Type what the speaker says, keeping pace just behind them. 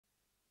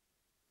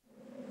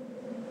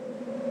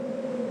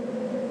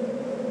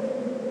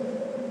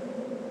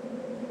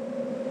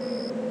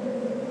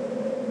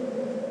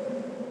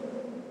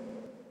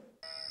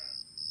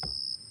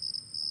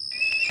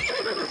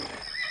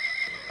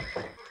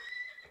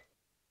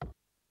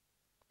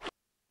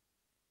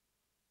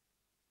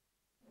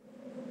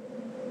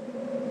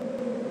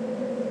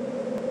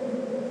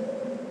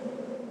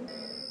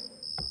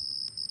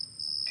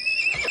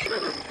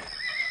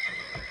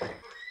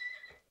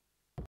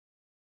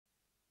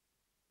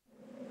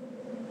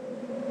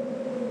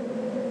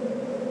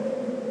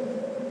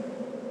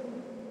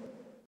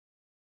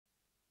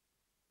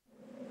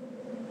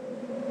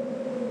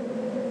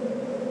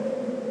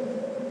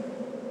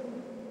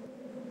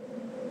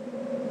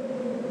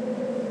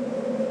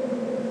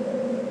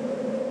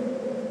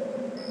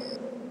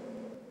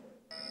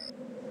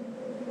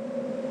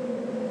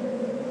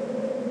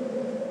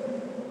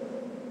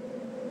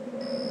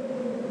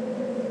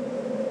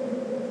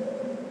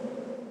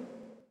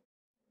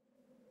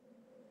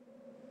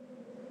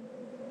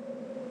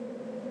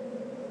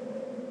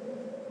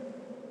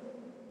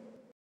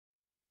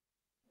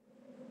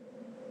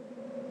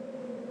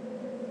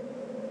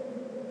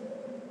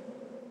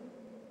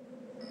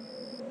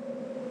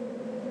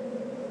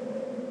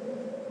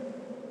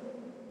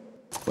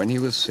When he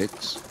was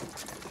 6,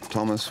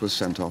 Thomas was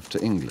sent off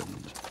to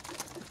England.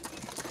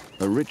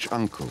 A rich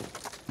uncle,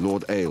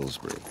 Lord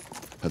Aylesbury,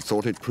 had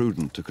thought it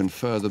prudent to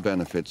confer the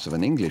benefits of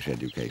an English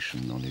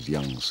education on his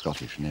young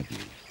Scottish nephew.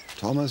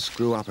 Thomas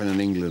grew up in an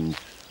England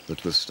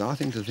that was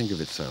starting to think of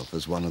itself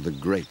as one of the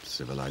great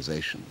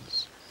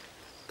civilizations.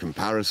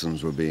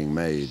 Comparisons were being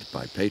made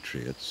by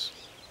patriots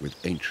with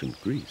ancient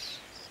Greece.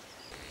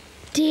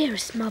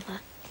 Dearest mother,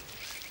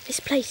 this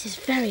place is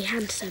very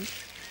handsome.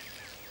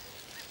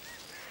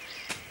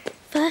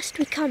 First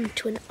we come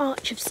to an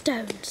arch of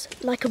stones,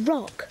 like a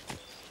rock.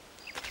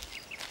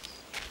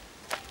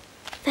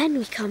 Then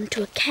we come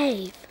to a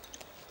cave.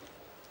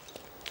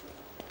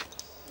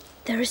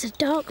 There is a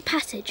dark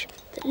passage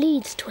that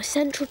leads to a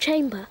central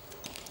chamber.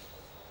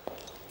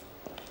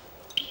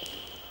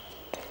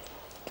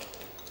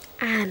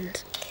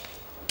 And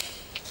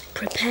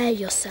prepare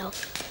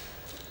yourself.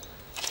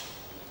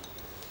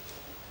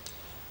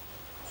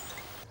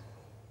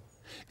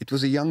 It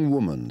was a young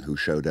woman who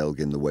showed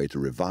Elgin the way to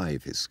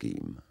revive his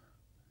scheme.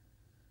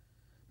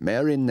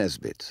 Mary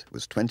Nesbit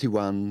was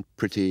 21,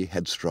 pretty,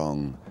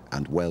 headstrong,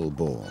 and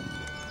well-born.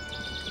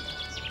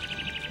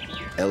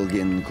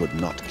 Elgin could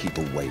not keep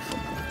away from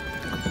her.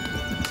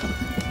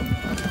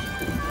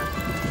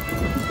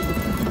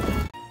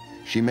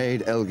 She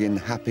made Elgin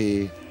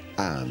happy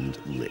and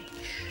rich.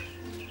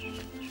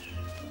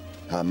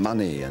 Her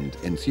money and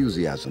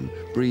enthusiasm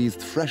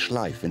breathed fresh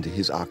life into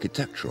his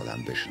architectural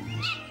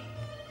ambitions.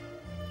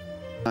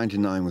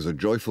 1999 was a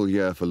joyful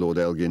year for Lord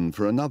Elgin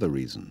for another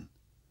reason.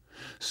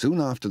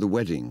 Soon after the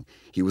wedding,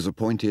 he was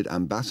appointed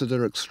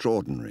Ambassador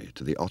Extraordinary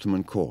to the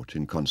Ottoman court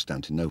in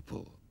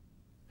Constantinople.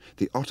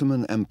 The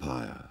Ottoman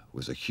Empire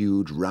was a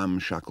huge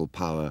ramshackle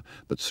power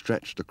but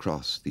stretched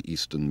across the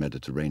eastern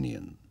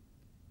Mediterranean.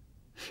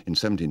 In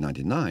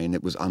 1799,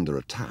 it was under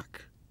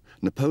attack.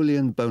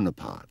 Napoleon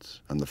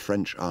Bonaparte and the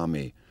French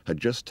army had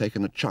just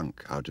taken a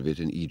chunk out of it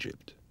in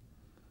Egypt.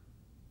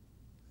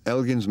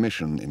 Elgin's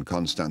mission in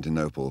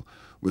Constantinople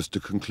was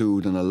to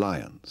conclude an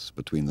alliance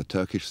between the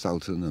Turkish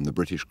Sultan and the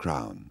British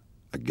Crown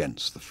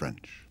against the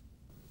French.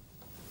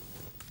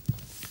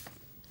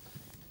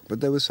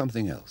 But there was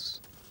something else.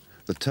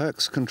 The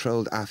Turks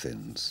controlled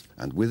Athens,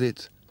 and with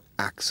it,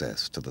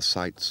 access to the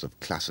sites of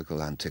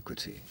classical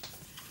antiquity.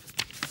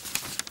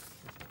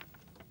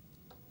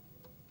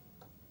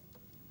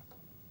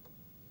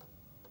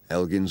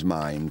 Elgin's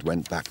mind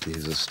went back to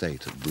his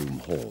estate at Broom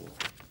Hall.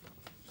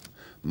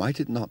 Might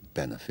it not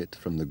benefit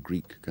from the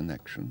Greek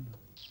connection?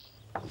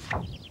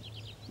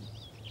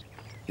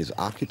 His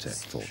architect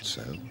thought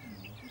so.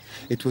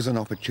 It was an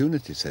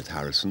opportunity, said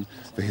Harrison,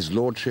 for his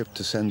lordship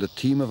to send a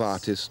team of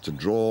artists to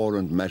draw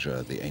and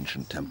measure the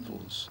ancient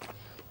temples.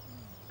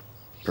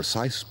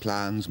 Precise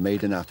plans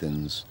made in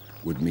Athens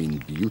would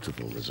mean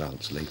beautiful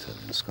results later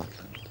in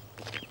Scotland.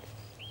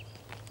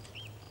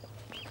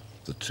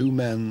 The two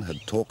men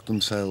had talked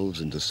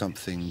themselves into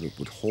something that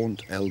would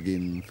haunt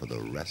Elgin for the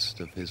rest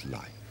of his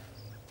life.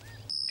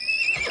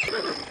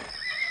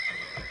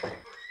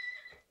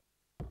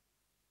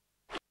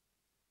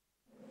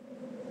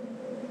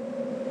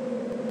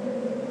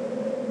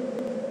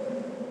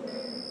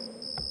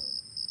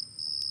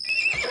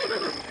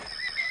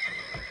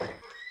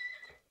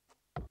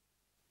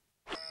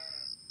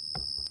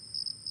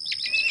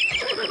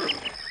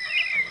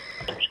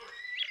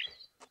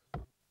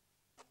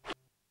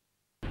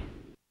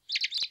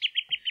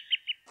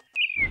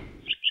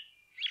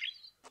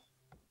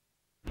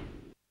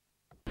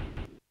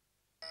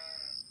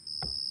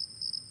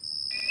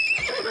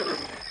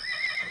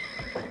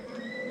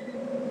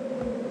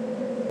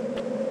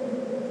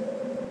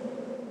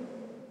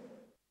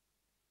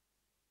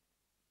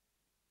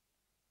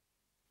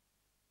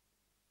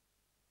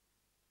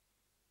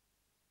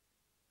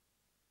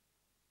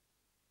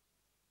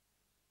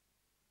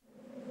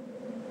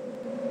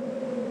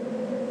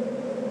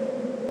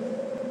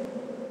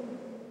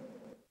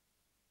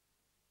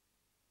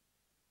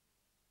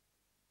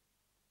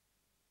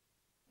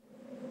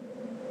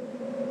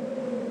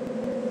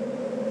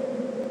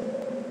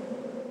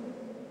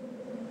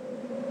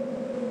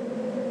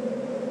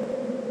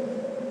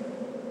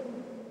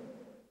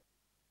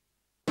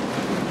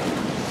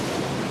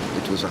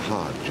 It was a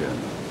hard journey.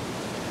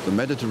 The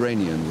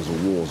Mediterranean was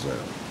a war zone,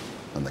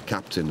 and the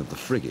captain of the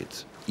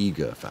frigate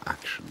eager for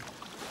action.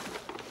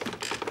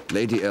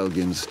 Lady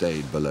Elgin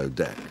stayed below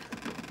deck,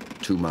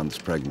 2 months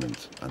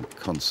pregnant and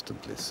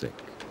constantly sick.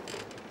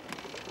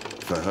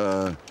 For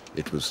her,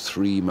 it was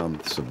 3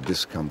 months of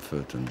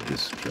discomfort and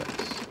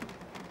distress.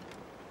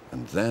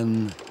 And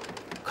then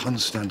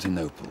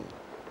Constantinople,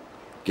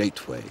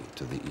 gateway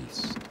to the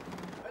east.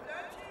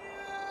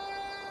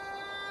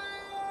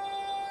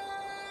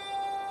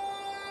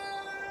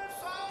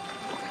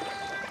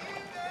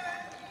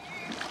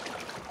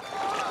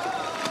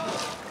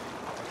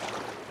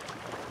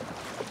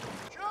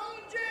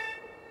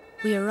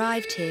 We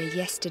arrived here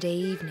yesterday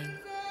evening,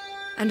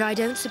 and I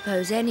don't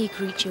suppose any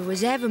creature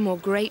was ever more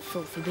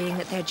grateful for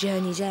being at their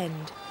journey's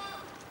end.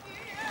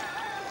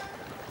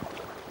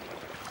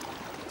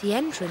 The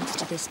entrance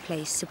to this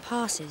place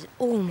surpasses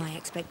all my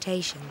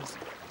expectations.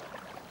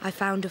 I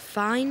found a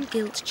fine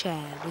gilt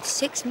chair with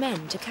 6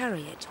 men to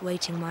carry it,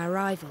 waiting my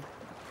arrival.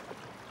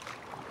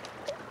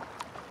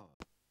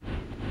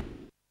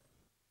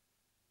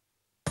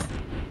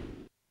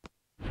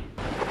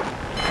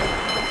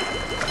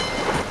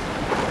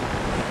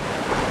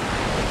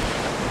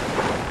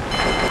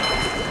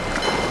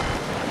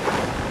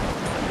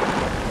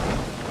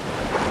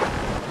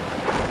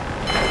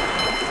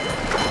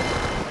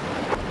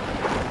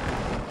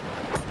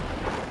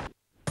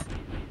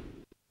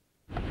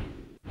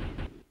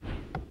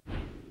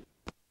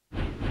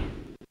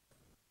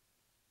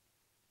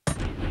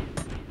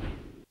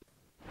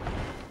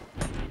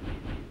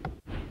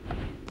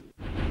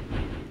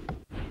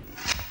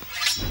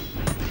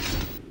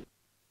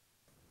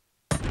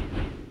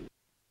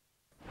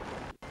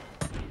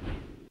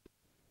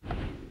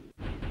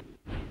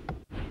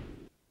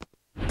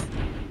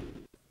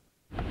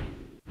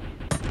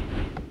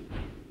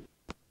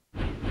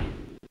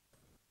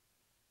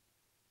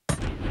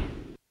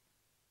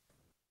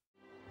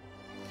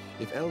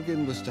 If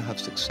Elgin was to have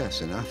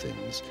success in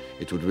Athens,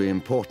 it would be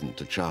important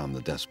to charm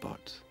the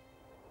despot.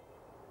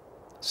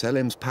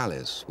 Selim's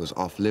palace was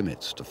off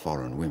limits to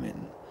foreign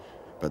women,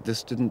 but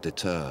this didn't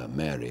deter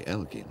Mary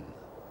Elgin.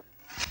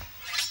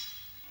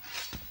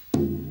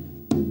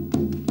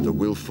 The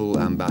willful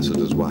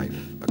ambassador's wife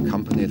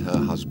accompanied her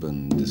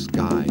husband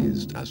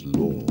disguised as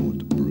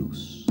Lord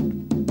Bruce.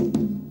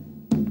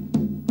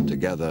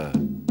 Together,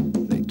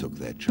 they took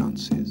their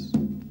chances.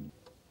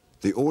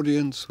 The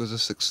audience was a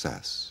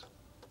success.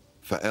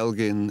 For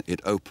Elgin, it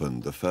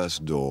opened the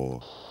first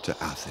door to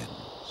Athens.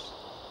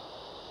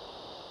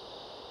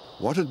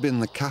 What had been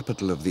the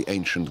capital of the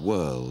ancient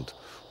world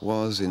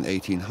was, in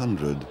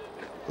 1800,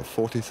 the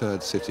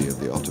 43rd city of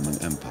the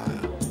Ottoman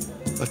Empire,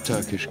 a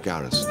Turkish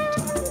garrison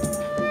town.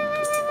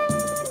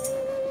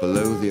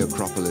 Below the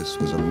Acropolis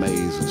was a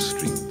maze of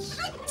streets.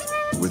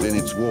 Within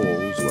its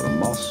walls were a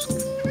mosque,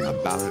 a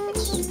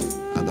barracks,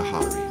 and a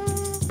harem.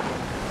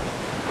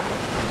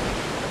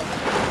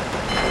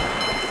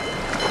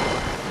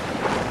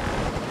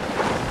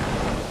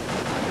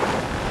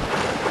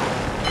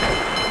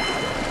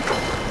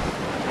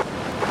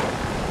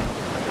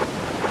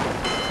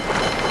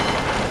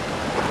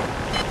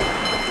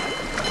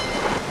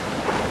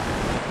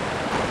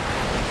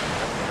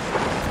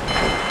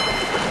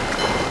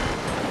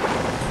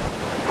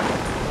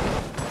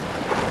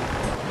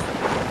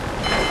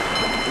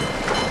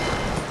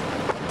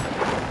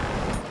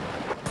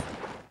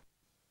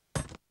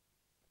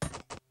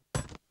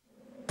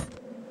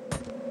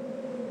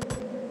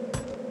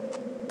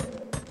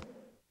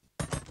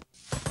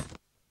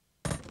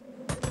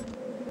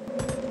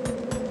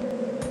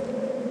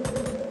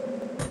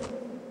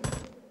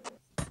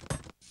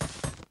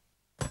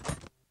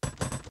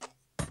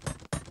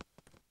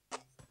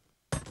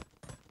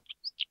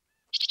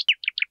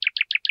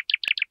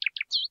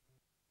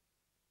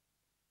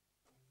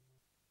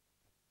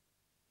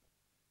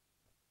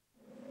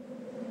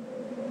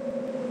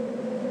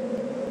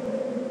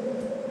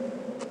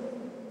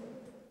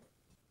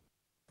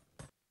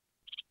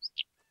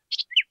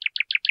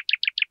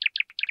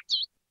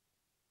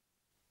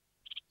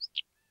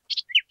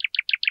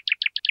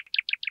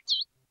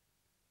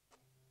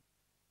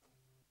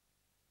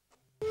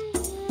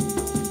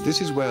 This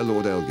is where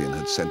Lord Elgin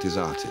had sent his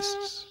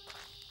artists.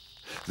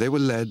 They were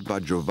led by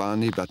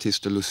Giovanni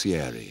Battista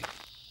Lucieri,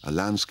 a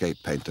landscape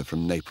painter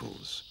from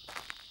Naples.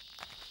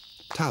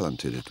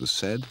 Talented, it was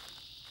said,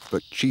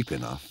 but cheap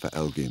enough for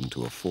Elgin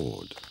to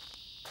afford.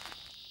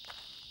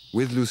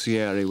 With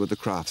Lucieri were the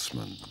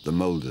craftsmen, the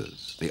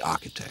moulders, the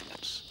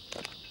architects.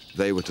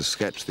 They were to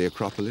sketch the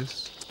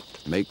Acropolis,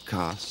 make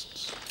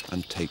casts,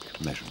 and take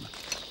measurements.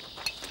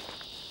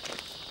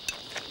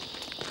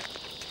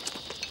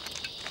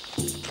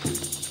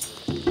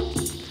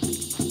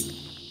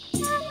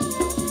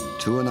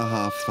 Two and a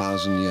half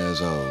thousand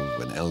years old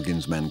when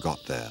Elgin's men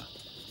got there,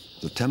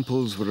 the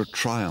temples were a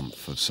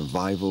triumph of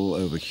survival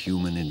over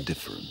human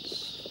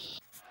indifference.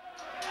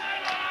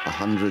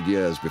 100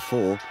 years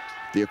before,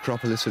 the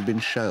Acropolis had been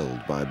shelled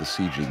by a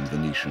besieging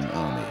Venetian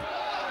army.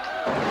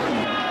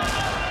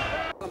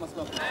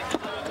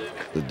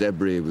 The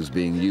debris was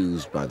being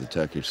used by the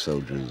Turkish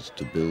soldiers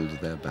to build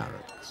their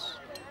barracks.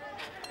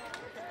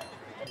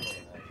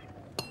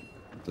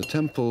 The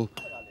temple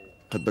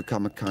had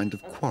become a kind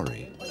of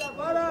quarry.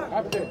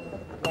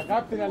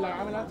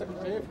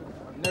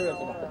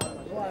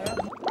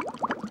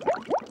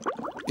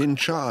 In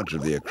charge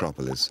of the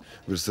Acropolis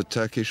was the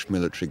Turkish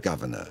military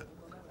governor,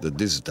 the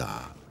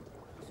Dizdar.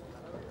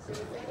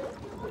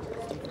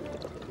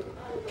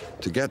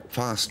 To get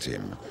past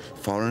him,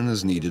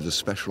 foreigners needed a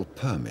special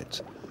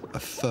permit, a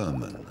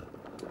firman.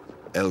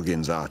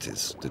 Elgin's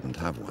artists didn't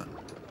have one.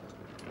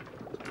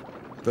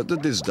 But the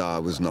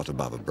Dizdar was not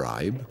above a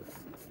bribe,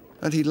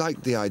 and he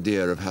liked the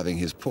idea of having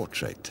his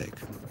portrait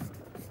taken.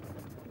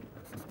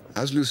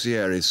 As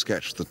Lucieri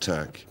sketched the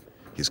Turk,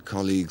 his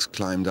colleagues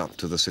climbed up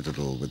to the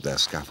citadel with their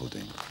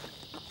scaffolding.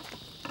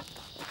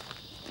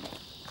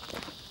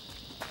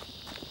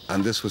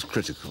 And this was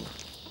critical.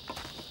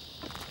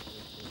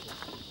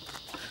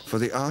 For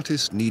the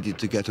artist needed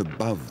to get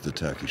above the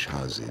Turkish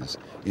houses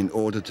in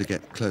order to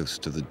get close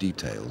to the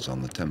details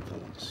on the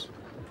temples.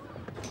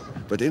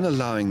 But in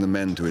allowing the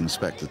men to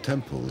inspect the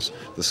temples,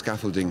 the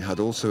scaffolding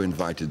had also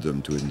invited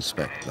them to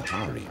inspect the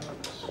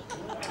harems.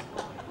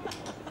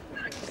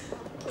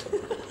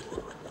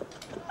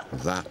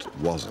 That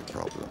was a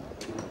problem.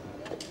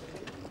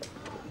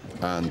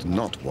 And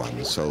not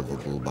one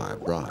solvable by a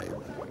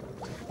bribe.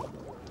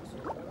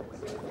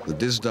 The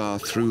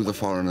Dizdar threw the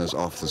foreigners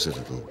off the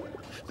citadel.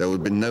 There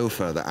would be no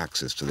further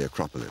access to the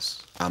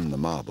Acropolis and the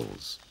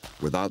marbles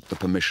without the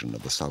permission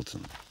of the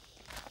Sultan.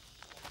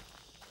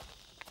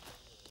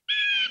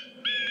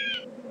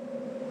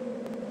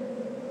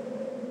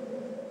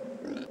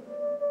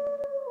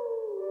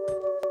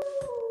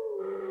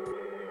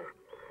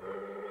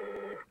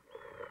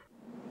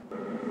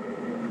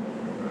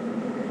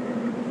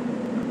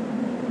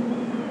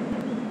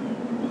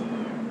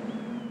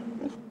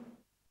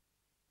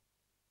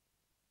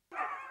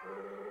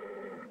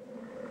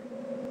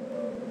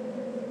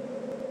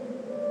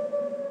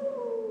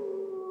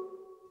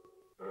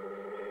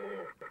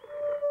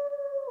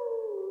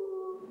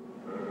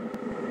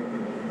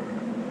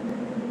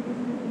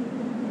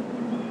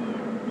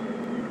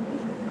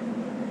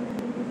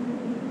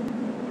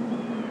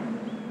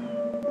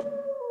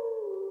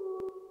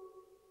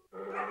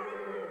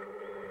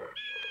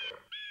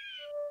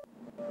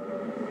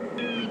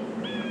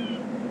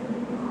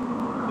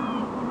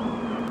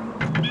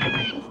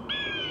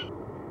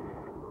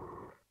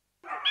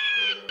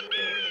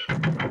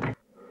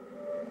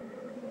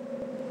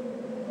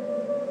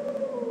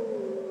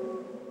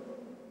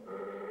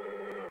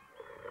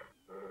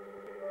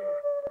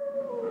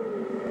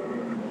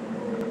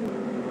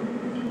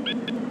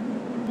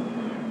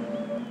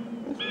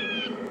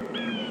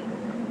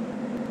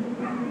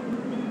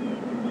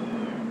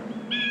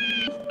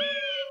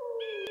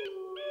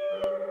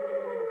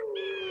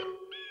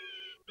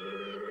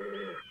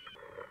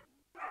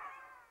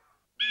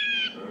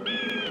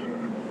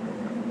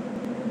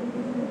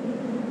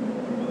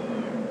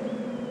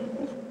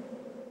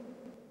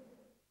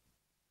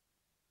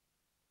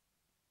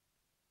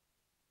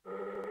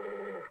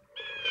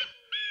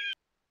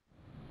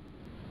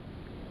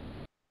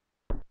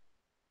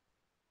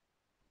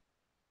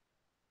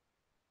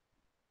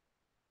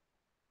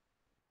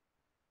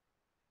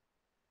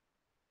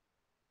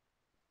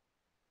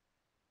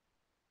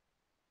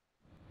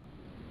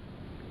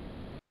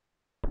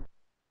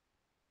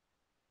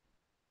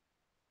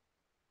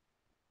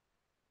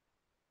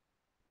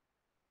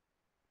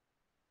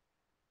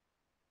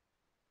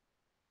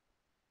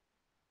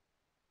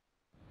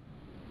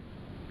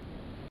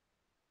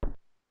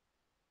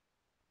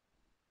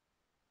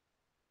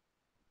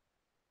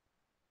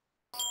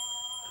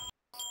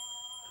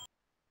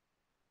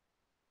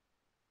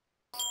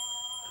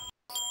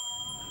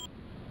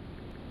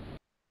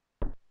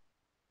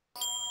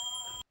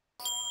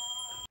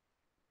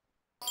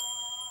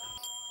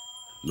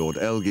 Lord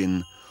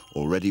Elgin,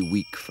 already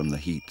weak from the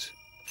heat,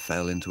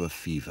 fell into a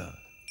fever.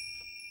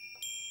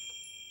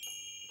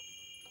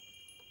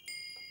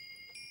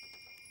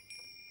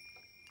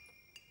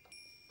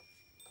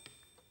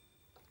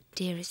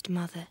 Dearest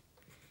mother,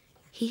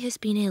 he has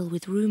been ill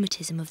with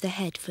rheumatism of the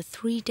head for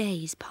 3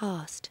 days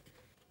past.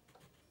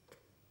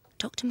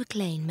 Dr.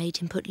 McLean made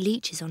him put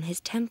leeches on his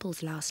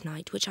temples last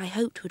night, which I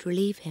hoped would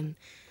relieve him,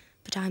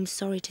 but I am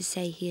sorry to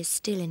say he is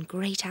still in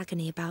great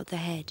agony about the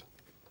head.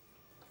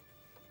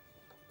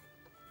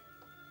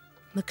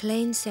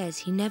 McLean says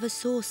he never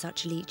saw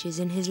such leeches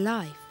in his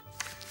life.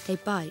 They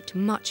bite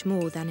much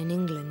more than in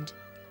England.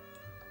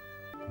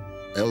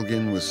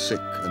 Elgin was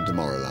sick and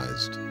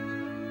demoralized.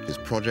 His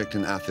project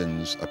in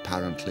Athens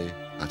apparently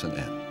at an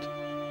end.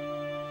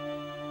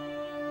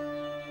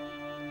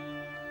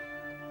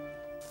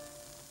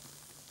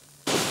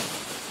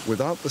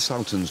 Without the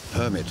Sultan's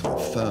permit or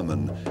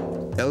firman,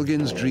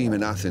 Elgin's dream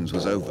in Athens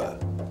was over.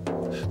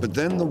 But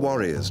then the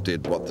warriors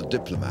did what the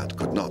diplomat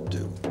could not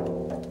do.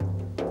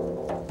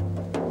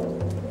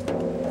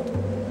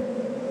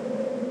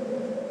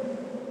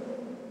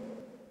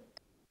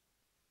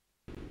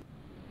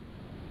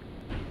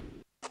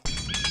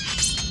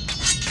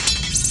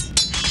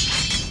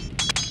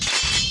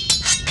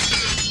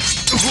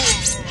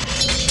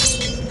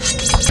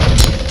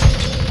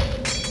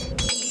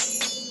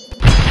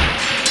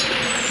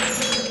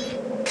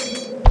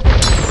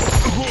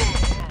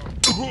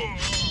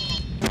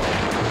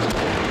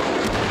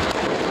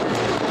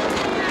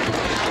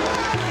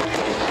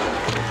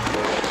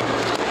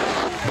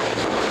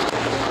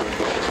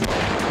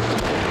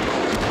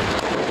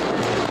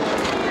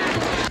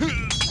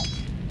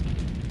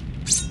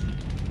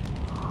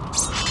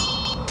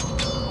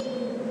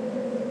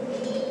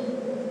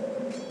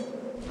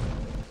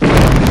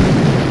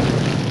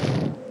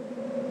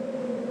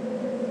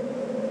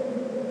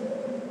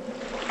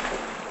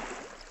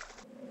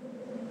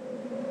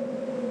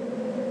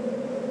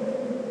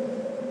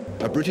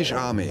 A British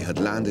army had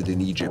landed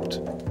in Egypt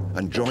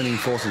and, joining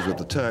forces with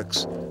the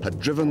Turks, had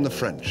driven the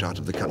French out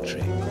of the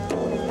country.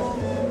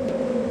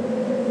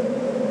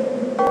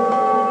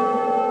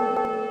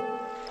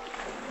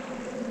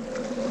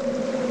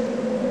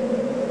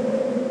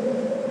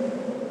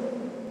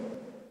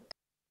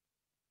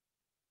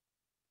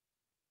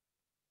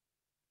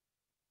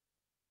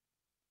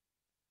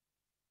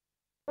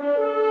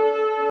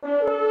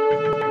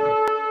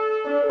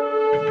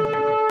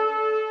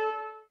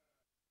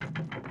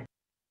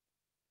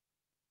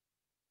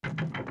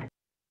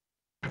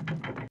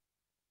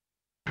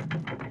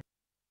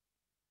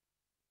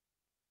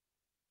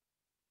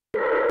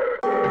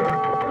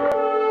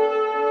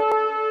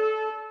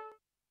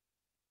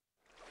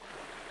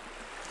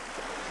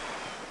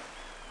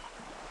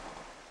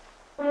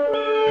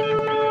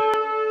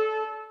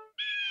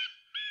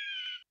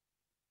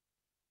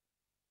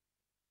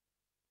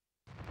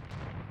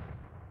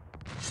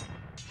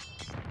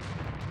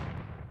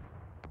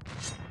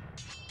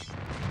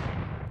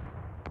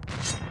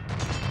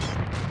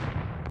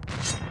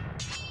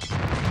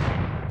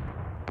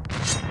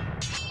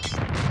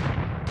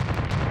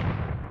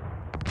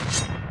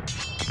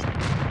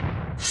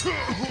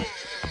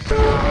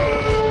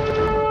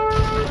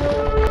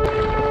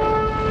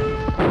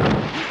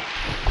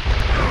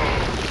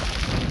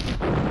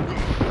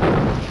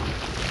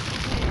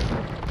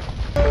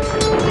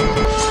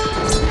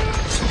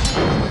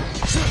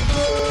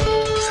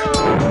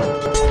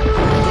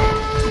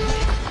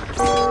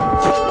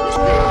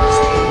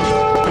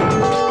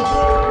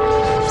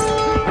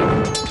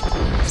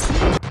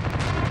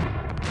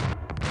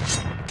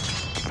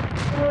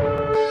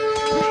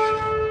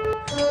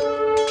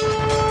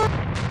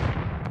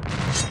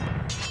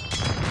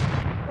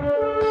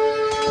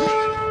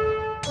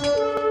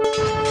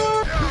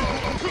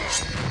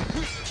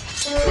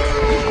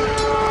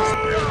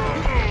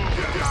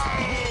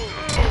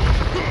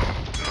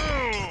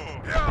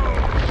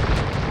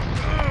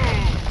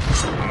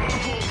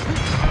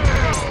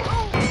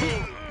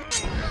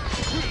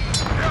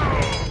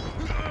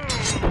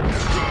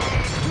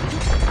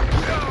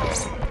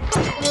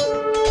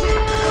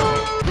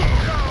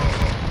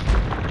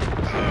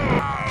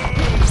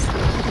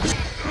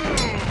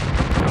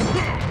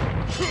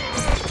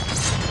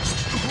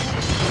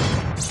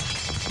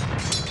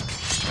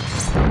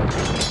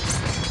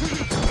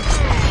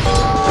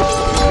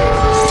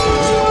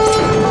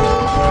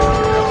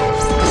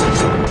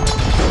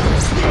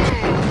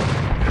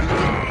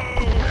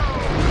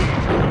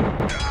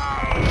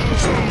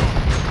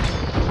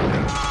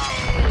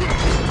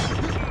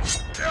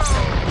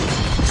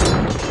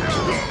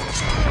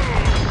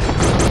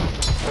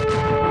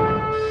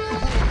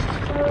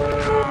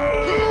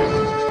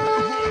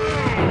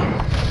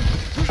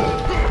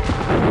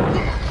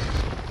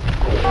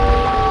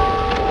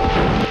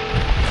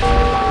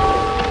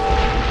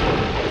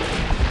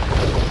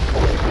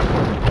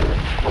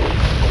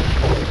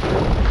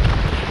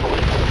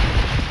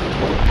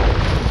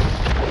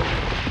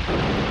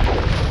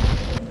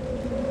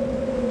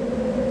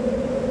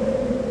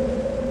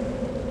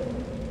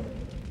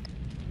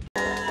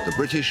 The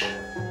British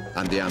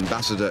and the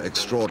Ambassador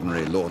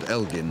Extraordinary, Lord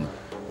Elgin,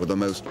 were the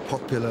most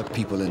popular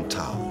people in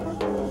town.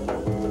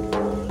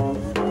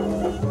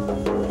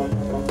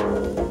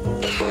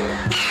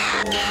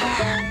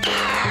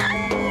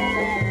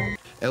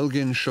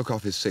 Elgin shook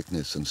off his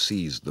sickness and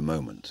seized the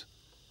moment.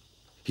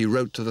 He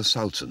wrote to the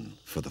Sultan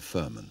for the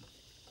firman.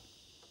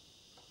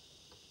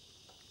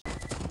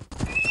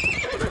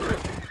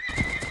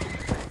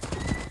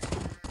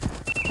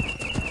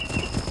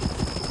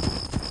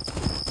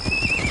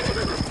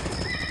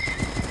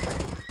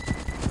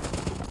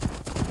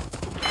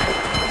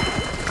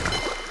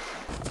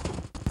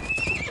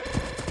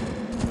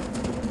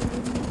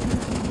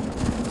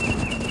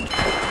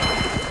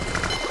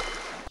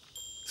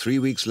 Three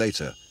weeks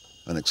later,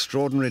 an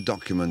extraordinary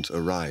document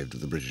arrived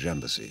at the British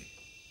Embassy.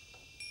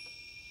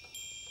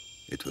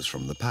 It was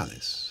from the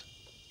palace.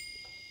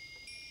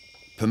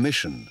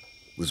 Permission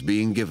was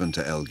being given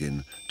to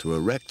Elgin to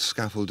erect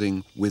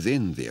scaffolding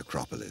within the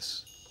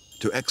Acropolis,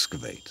 to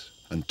excavate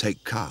and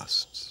take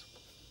casts.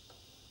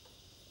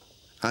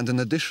 And an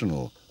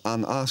additional,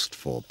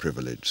 unasked-for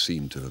privilege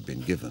seemed to have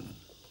been given.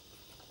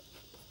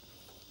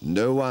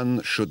 "No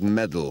one should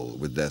meddle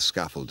with their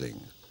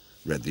scaffolding,"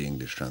 read the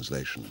English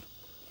translation,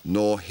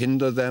 "nor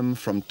hinder them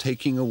from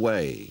taking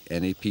away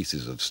any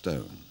pieces of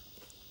stone."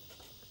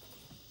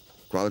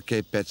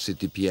 Qualche pezzi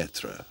di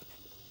pietra.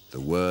 The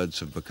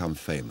words have become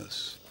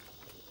famous.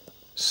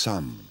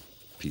 Some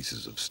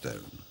pieces of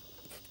stone.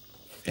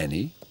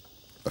 Any?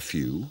 A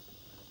few?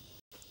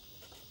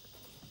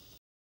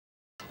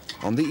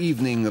 On the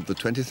evening of the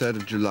 23rd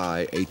of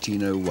July,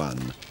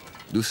 1801,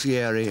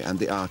 Lucieri and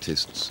the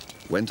artists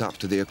went up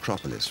to the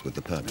Acropolis with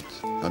the permit.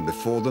 And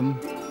before them,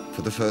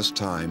 for the first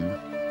time,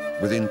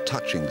 within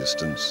touching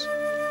distance,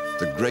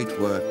 the great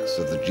works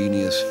of the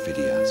genius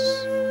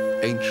Phidias,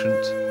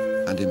 ancient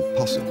and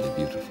impossibly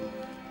beautiful.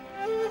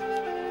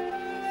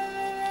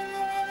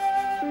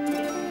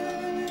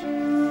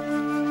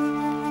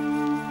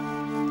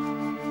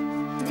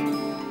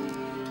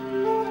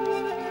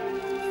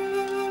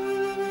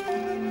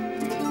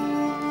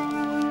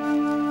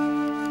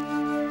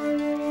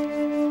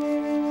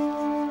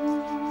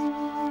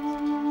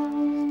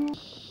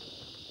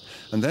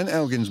 And then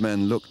Elgin's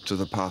men looked to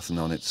the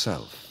Parthenon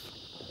itself,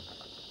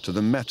 to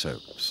the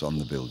metopes on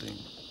the building,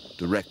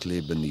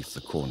 directly beneath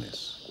the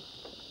cornice.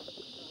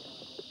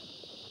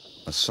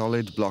 A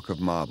solid block of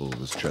marble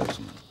was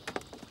chosen,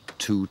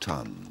 2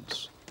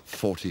 tons,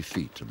 40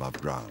 feet above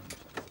ground.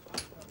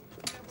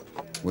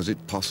 Was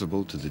it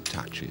possible to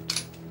detach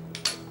it?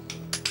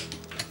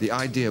 The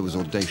idea was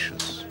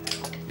audacious,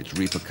 its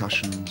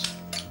repercussions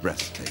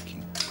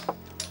breathtaking.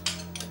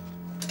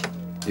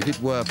 If it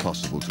were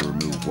possible to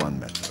remove one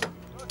metal,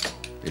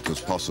 it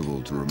was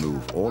possible to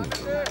remove all of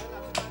them.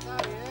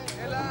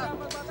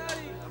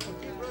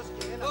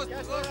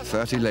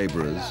 30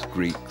 laborers,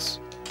 Greeks,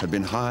 had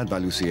been hired by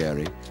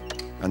Lucieri,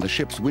 and the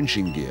ship's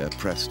winching gear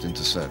pressed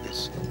into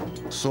service.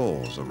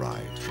 Saws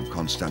arrived from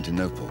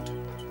Constantinople.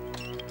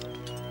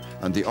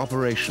 And the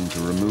operation to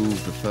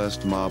remove the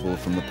first marble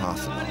from the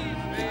Parthenon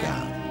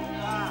began.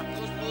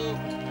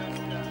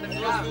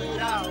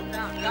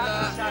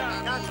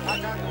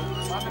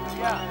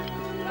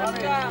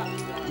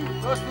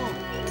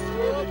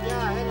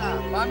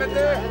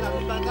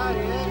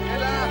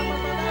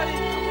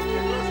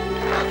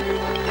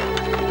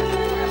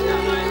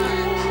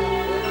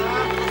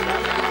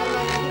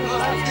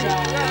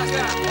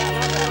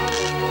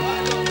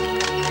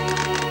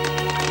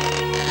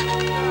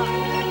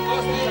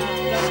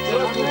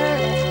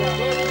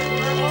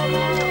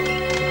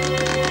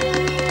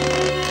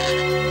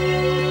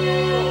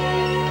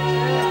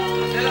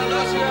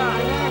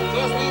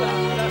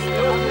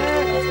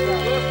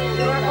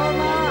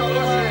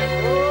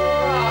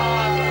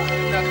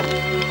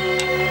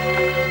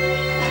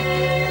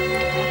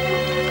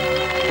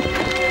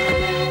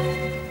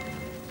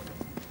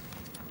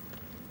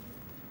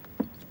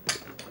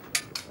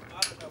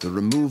 The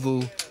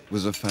removal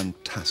was a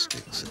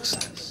fantastic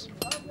success,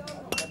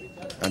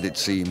 and it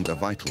seemed a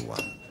vital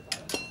one.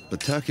 The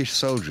Turkish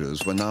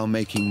soldiers were now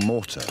making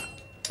mortar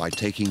by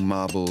taking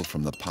marble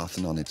from the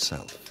Parthenon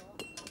itself.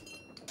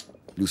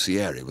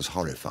 Lucieri was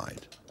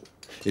horrified.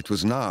 It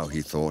was now,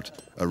 he thought,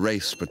 a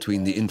race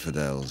between the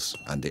infidels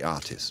and the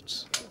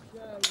artists.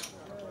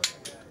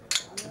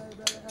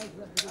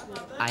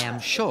 I am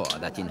sure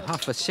that in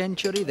half a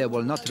century there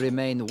will not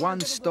remain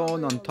one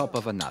stone on top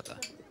of another.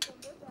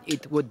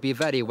 It would be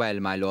very well,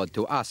 my lord,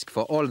 to ask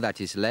for all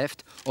that is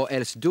left, or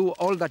else do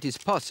all that is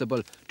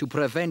possible to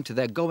prevent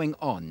their going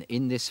on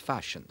in this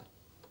fashion.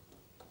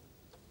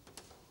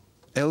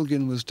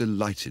 Elgin was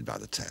delighted by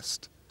the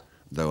test,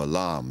 though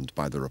alarmed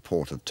by the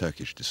report of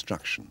Turkish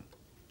destruction.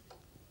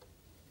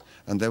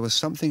 And there was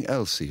something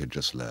else he had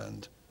just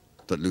learned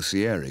that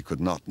Lucieri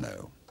could not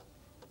know.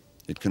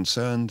 It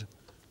concerned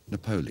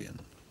Napoleon.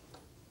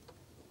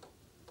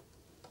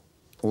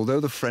 Although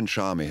the French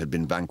army had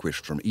been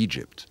vanquished from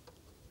Egypt,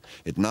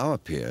 it now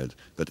appeared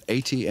that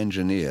 80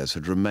 engineers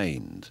had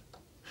remained,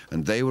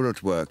 and they were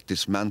at work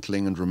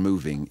dismantling and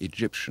removing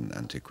Egyptian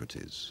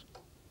antiquities.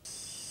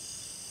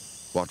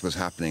 What was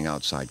happening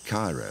outside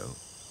Cairo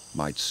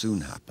might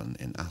soon happen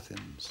in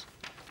Athens.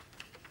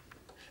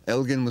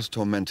 Elgin was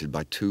tormented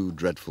by two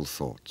dreadful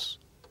thoughts.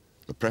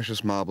 The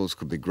precious marbles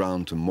could be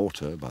ground to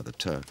mortar by the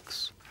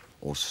Turks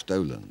or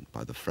stolen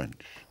by the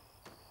French.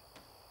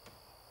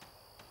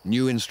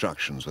 New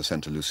instructions were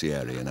sent to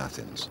Lucieri in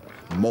Athens.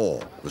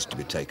 More was to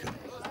be taken,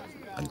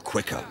 and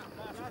quicker.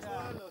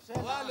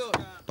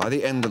 By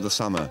the end of the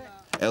summer,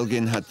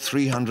 Elgin had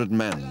 300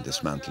 men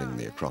dismantling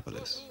the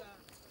Acropolis.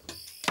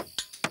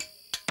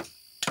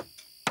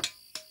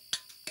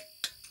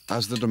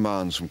 As the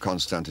demands from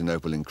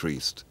Constantinople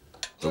increased,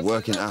 the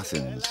work in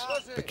Athens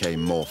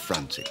became more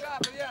frantic.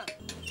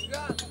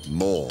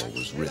 More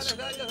was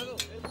risked.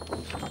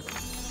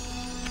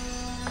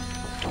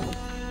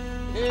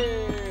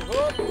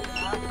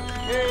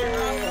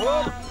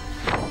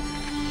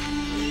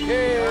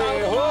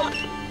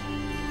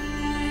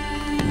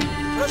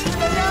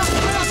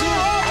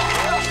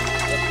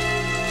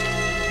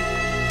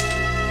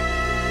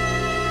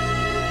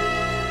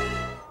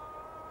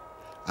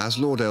 As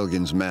Lord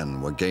Elgin's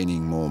men were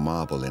gaining more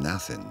marble in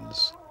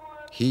Athens,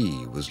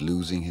 he was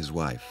losing his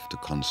wife to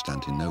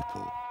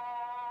Constantinople.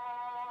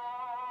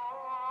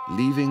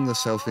 Leaving the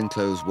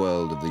self-enclosed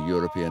world of the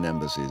European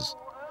embassies,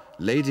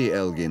 Lady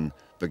Elgin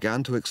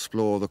began to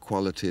explore the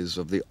qualities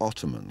of the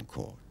Ottoman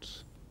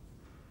court.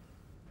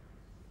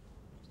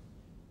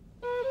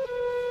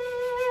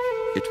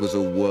 It was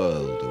a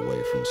world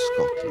away from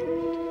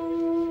Scotland.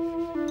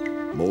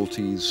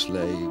 Maltese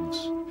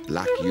slaves,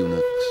 black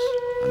eunuchs,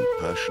 and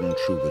Persian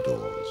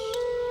troubadours.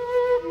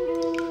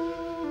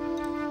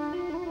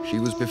 She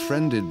was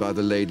befriended by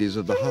the ladies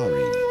of the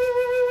harem,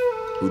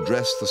 who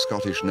dressed the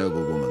Scottish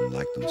noblewoman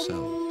like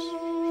themselves.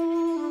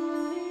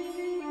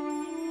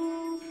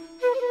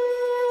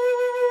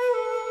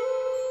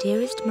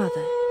 Dearest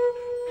mother,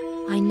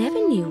 I never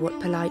knew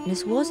what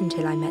politeness was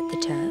until I met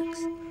the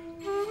Turks.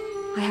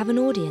 I have an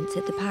audience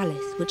at the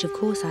palace, which of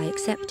course I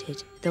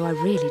accepted, though I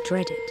really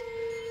dread it,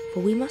 for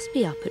we must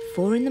be up at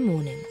 4 in the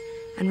morning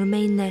and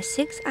remain there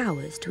 6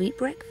 hours to eat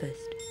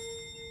breakfast.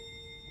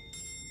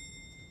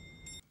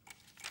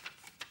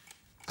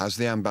 As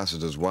the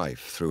ambassador's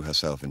wife threw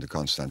herself into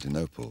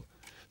Constantinople,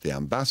 the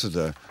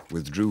ambassador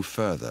withdrew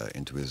further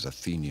into his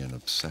Athenian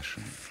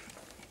obsession.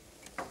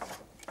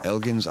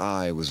 Elgin's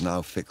eye was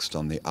now fixed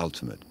on the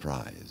ultimate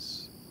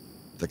prize,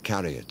 the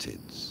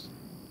caryatids,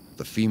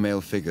 the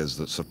female figures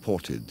that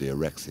supported the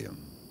Erechtheum.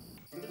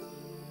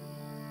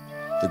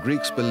 The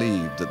Greeks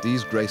believed that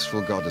these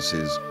graceful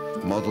goddesses,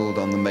 modeled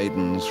on the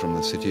maidens from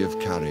the city of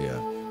Caria,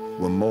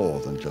 were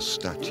more than just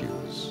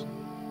statues.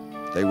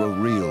 They were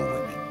real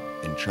women,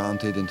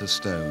 enchanted into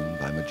stone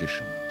by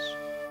magicians.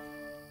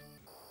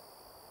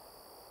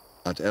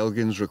 At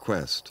Elgin's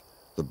request,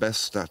 the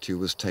best statue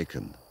was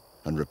taken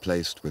and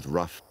replaced with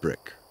rough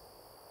brick.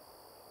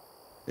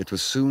 It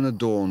was soon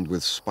adorned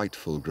with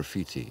spiteful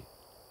graffiti.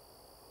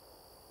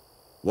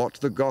 What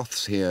the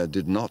Goths here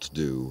did not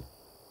do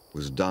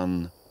was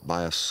done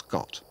by a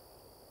Scot.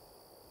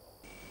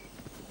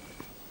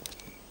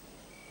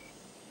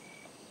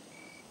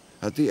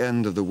 At the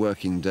end of the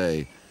working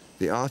day,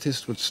 the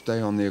artist would stay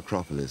on the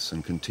Acropolis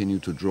and continue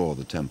to draw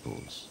the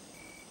temples.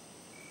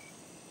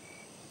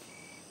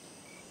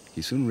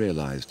 he soon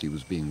realized he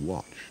was being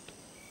watched.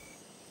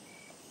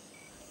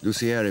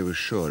 Luciere was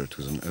sure it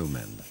was an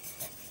omen.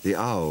 The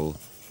owl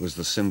was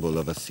the symbol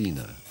of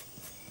Athena,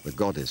 the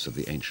goddess of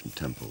the ancient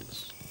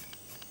temples.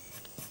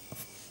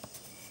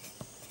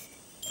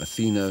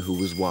 Athena, who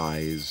was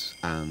wise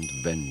and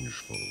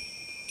vengeful,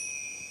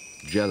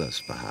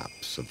 jealous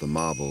perhaps of the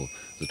marble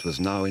that was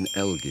now in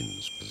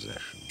Elgin's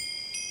possession.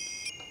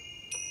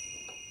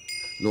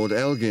 Lord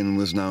Elgin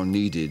was now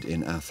needed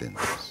in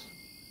Athens,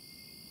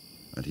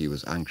 and he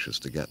was anxious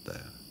to get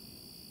there.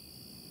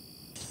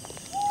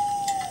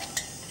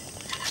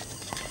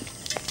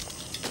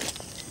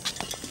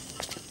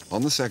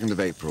 On the 2nd of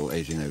April,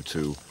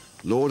 1802,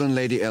 Lord and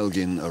Lady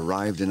Elgin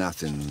arrived in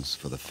Athens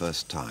for the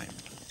first time.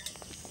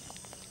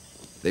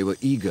 They were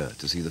eager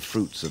to see the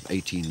fruits of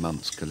 18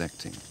 months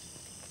collecting.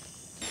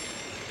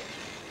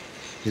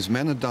 His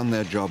men had done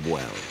their job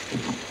well,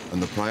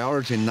 and the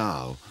priority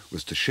now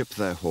was to ship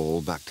their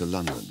haul back to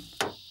London.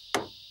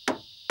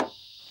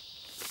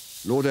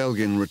 Lord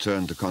Elgin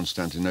returned to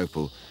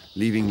Constantinople,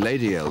 leaving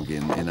Lady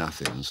Elgin in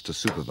Athens to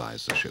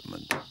supervise the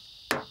shipment.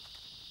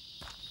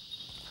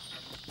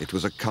 It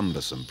was a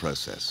cumbersome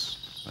process,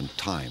 and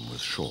time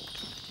was short.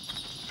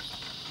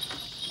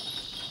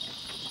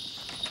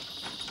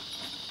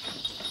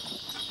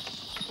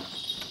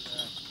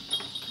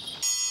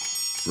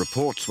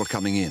 Reports were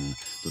coming in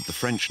that the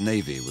French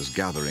Navy was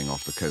gathering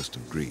off the coast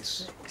of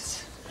Greece,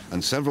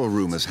 and several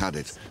rumors had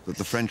it that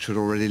the French had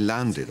already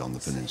landed on the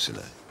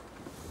peninsula.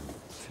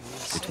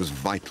 It was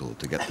vital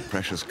to get the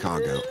precious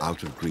cargo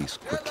out of Greece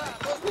quickly.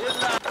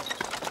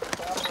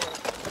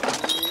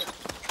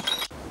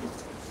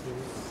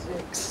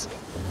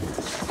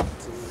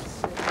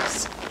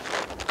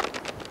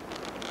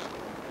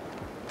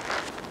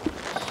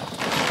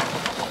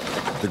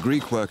 The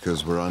Greek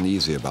workers were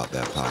uneasy about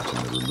their part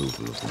in the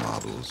removal of the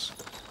marbles.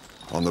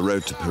 On the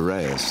road to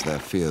Piraeus, their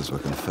fears were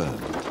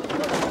confirmed.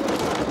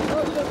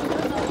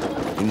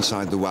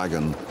 Inside the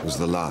wagon was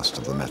the last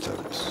of the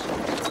metals.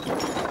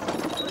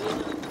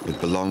 It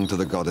belonged to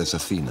the goddess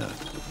Athena.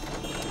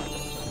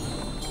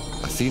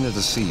 Athena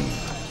the sea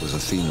was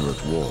Athena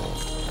at war.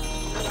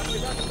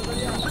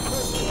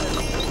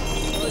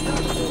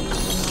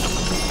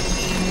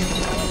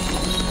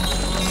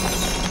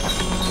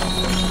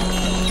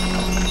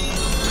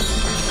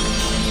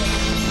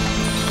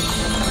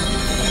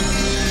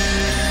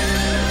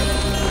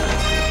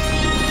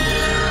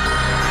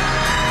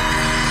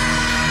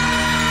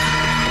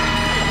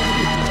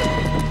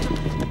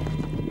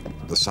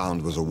 The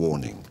sound was a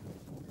warning,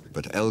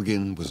 but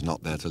Elgin was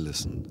not there to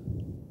listen.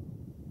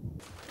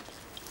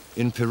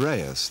 In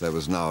Piraeus, there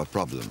was now a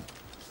problem.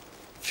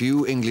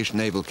 Few English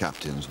naval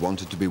captains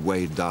wanted to be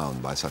weighed down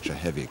by such a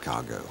heavy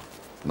cargo,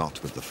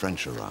 not with the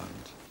French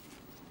around.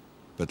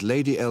 But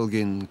Lady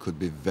Elgin could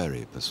be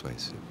very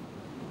persuasive.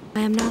 I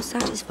am now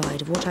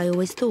satisfied of what I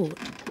always thought,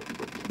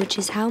 which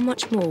is how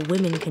much more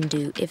women can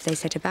do if they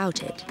set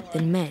about it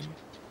than men.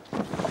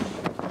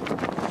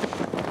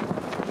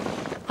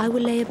 I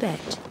will lay a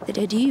bet that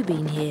had you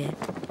been here,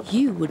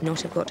 you would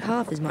not have got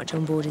half as much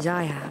on board as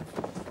I have.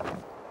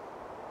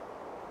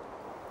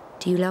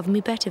 Do you love me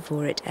better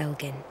for it,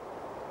 Elgin?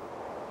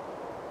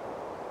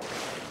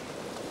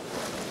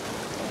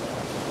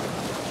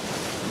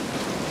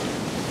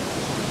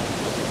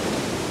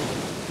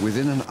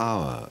 Within an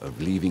hour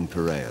of leaving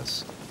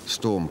Piraeus,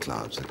 storm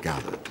clouds had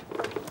gathered.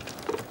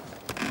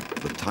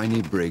 The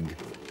tiny brig,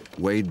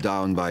 weighed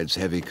down by its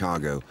heavy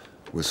cargo,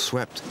 was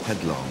swept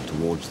headlong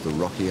towards the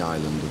rocky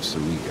island of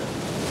Serigo.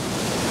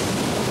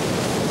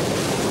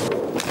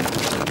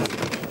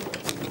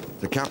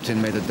 The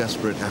captain made a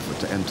desperate effort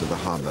to enter the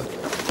harbour.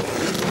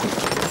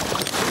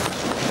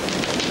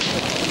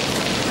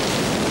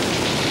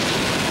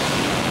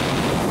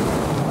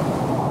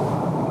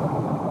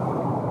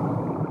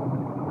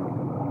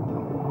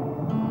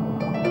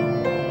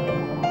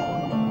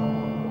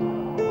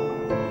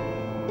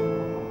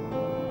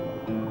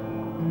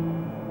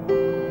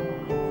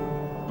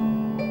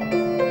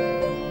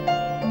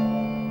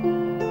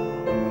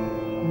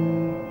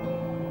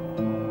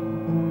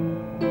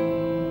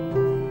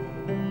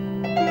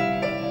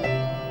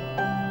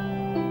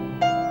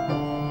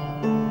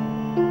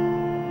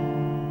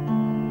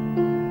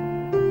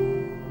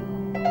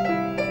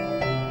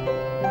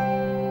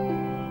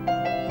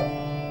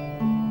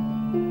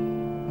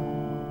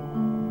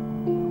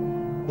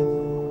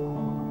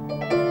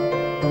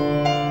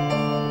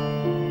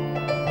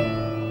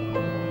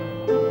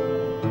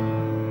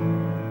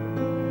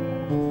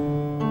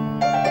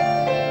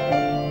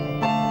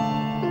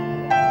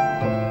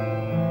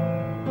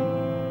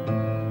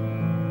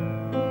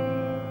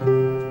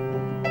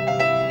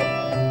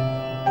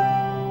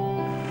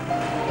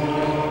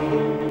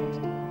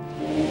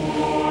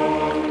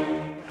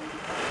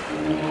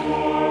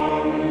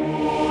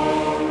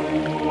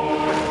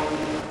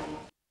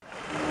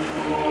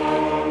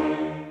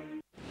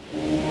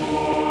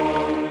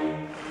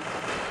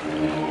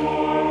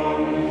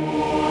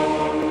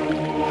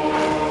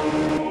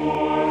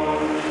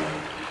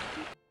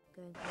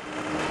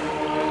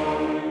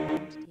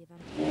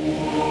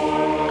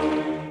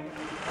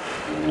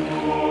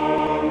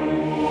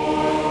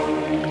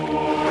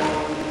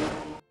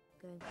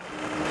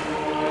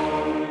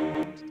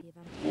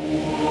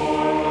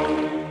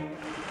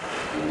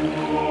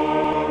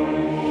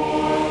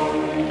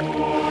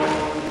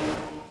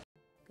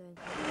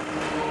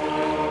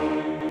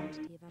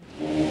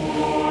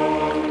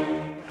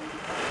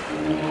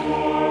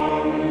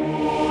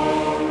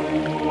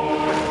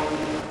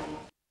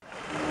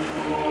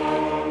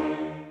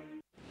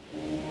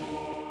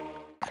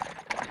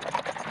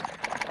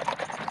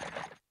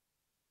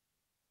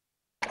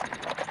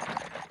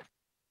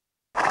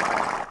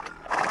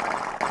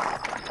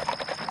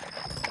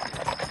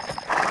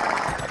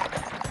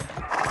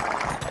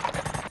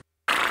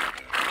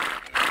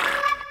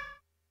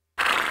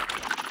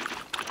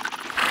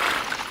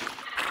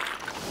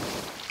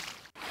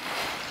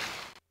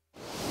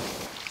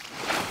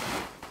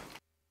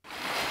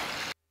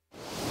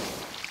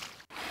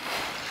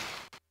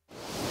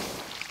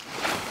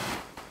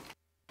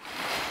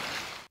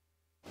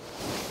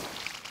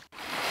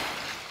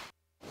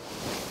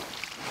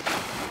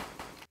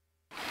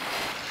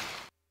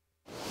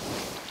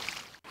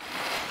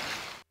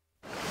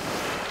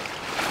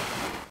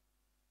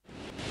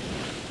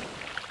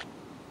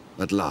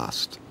 At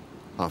last,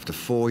 after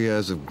 4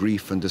 years of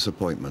grief and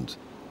disappointment,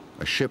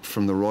 a ship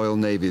from the Royal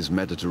Navy's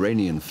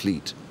Mediterranean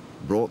fleet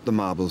brought the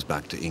marbles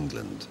back to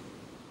England.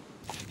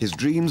 His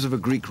dreams of a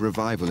Greek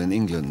revival in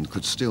England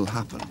could still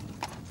happen.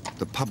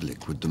 The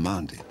public would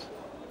demand it.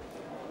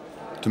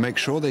 To make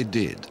sure they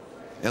did,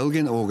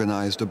 Elgin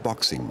organized a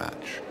boxing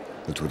match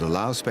that would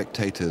allow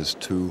spectators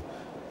to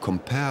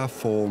compare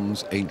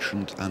forms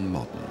ancient and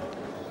modern.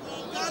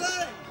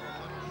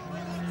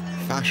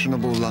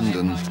 Fashionable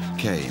London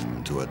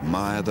came to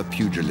admire the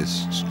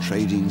pugilists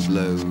trading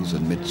blows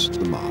amidst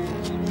the marble.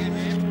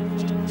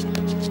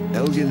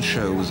 Elgin's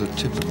show was a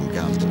typical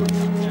gamble.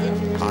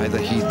 Either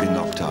he'd be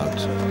knocked out,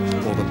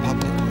 or the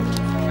public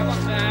would.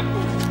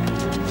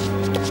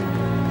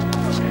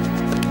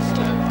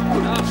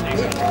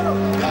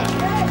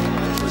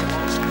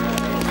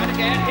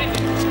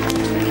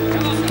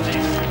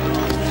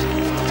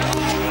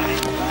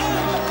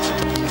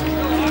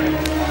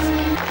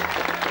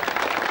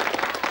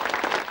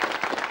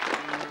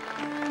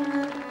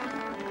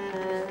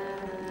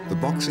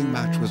 The boxing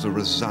match was a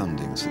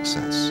resounding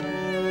success,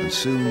 and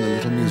soon the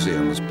little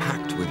museum was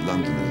packed with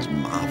Londoners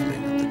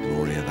marvelling at the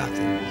glory of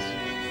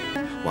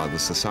Athens, while the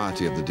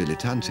Society of the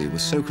Dilettanti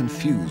was so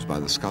confused by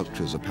the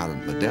sculpture's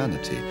apparent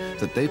modernity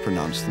that they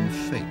pronounced them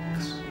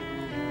fakes.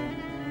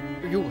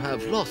 You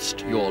have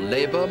lost your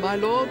labor, my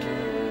lord.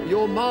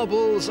 Your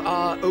marbles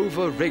are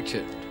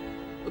overrated.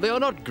 They are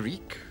not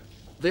Greek,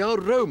 they are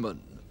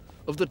Roman,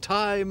 of the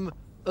time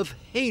of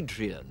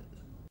Hadrian.